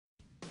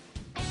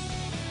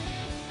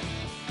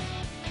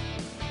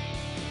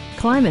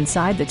Climb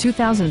inside the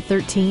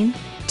 2013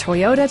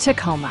 Toyota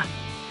Tacoma.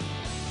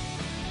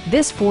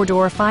 This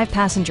four-door,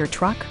 five-passenger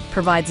truck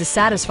provides a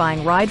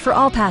satisfying ride for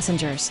all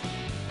passengers.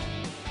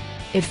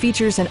 It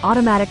features an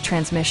automatic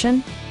transmission,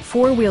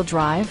 four-wheel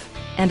drive,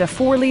 and a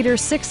 4-liter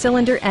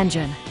six-cylinder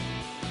engine.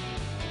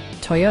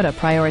 Toyota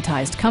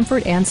prioritized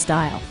comfort and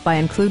style by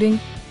including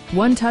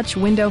one-touch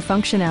window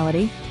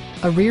functionality,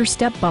 a rear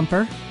step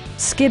bumper,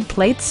 skid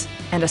plates,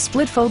 and a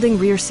split-folding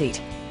rear seat.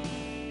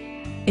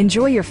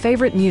 Enjoy your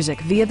favorite music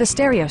via the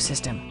stereo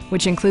system,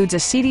 which includes a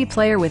CD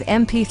player with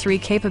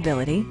MP3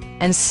 capability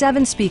and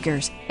 7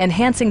 speakers,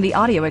 enhancing the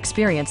audio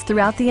experience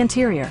throughout the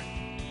interior.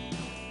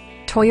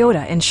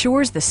 Toyota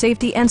ensures the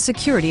safety and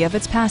security of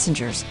its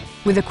passengers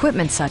with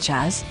equipment such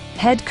as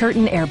head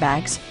curtain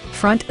airbags,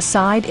 front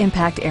side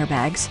impact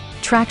airbags,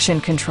 traction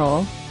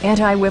control,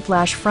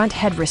 anti-whiplash front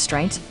head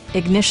restraints,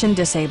 ignition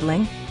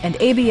disabling, and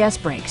ABS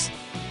brakes.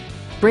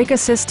 Brake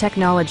Assist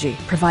technology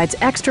provides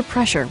extra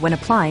pressure when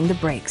applying the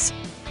brakes.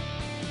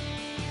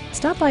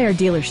 Stop by our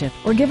dealership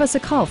or give us a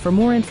call for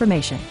more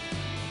information.